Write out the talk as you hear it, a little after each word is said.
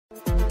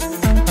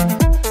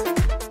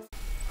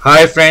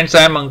Hi friends,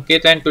 I am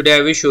Ankit and today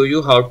I will show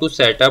you how to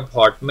set up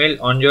Hotmail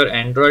on your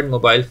Android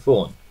mobile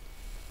phone.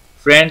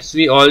 Friends,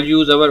 we all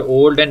use our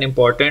old and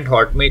important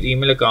Hotmail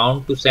email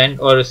account to send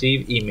or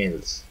receive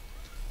emails.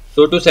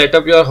 So to set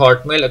up your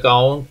Hotmail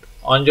account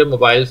on your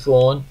mobile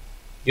phone,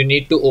 you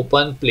need to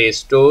open Play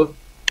Store.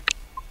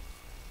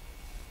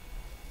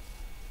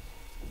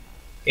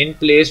 In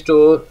Play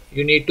Store,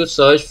 you need to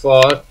search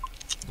for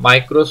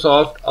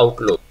Microsoft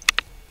Outlook.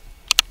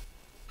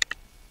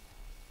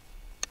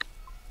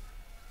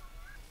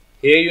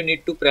 Here you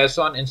need to press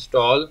on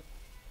install.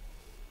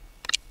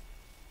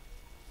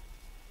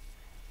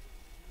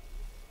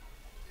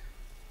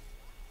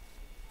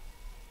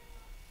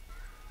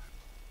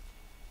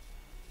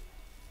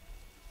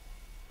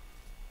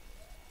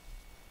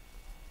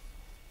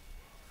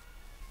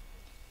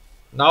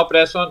 Now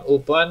press on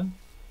open.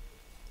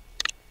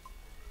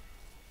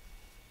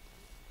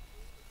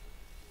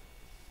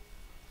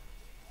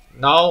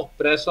 Now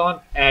press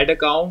on add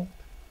account.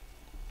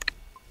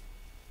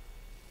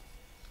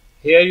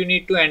 Here you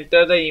need to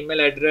enter the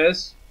email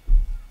address.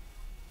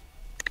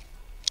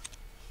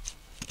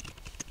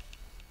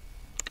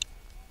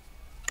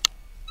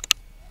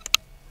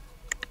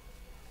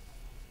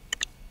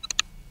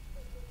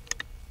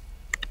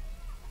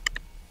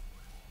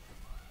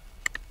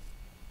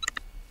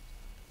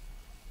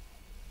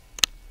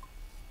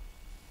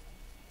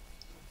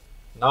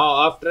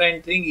 Now after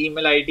entering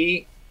email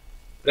ID,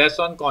 press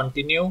on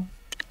continue.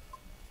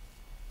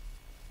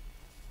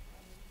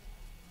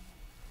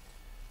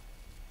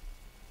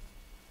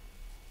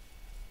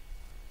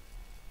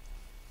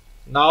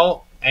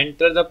 Now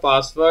enter the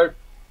password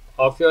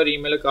of your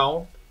email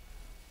account.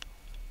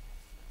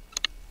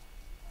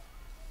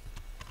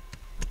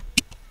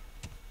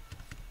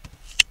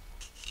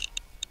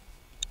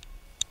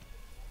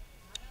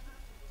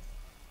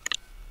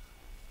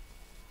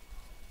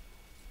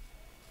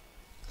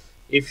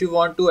 If you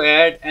want to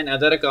add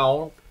another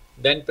account,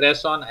 then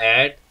press on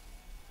add.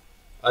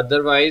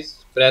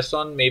 Otherwise, press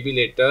on maybe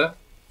later.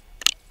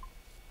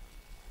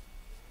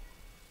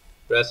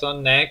 Press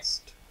on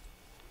next.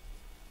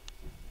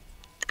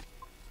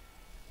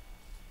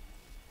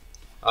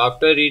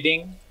 After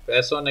reading,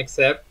 press on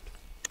accept.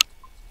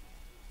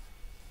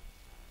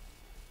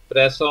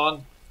 Press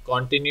on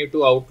continue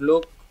to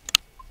Outlook.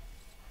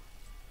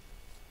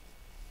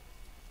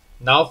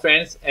 Now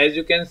friends, as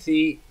you can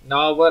see,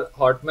 now our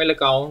Hotmail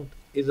account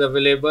is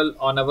available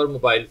on our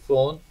mobile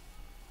phone.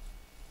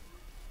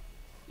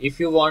 If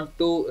you want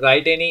to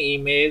write any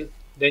email,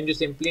 then you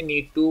simply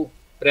need to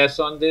press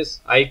on this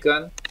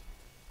icon.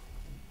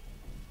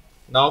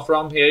 Now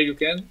from here you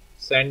can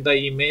send the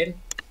email.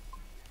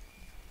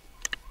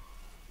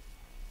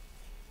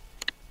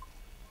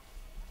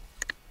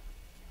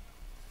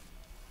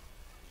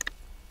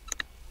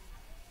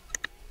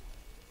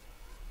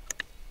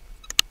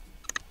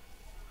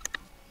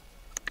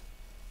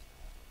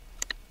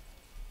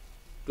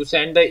 To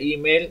send the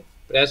email,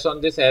 press on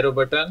this arrow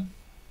button.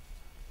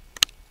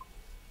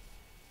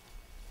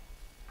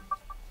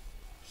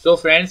 So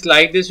friends,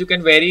 like this you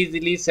can very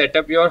easily set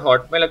up your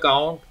Hotmail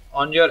account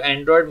on your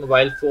Android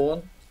mobile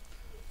phone.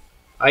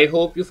 I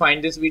hope you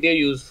find this video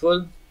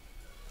useful.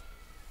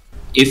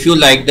 If you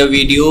like the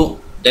video,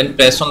 then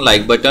press on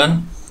like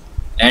button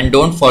and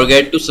don't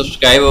forget to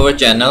subscribe our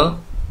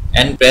channel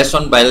and press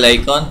on bell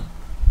icon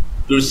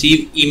to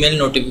receive email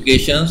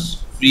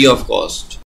notifications free of cost.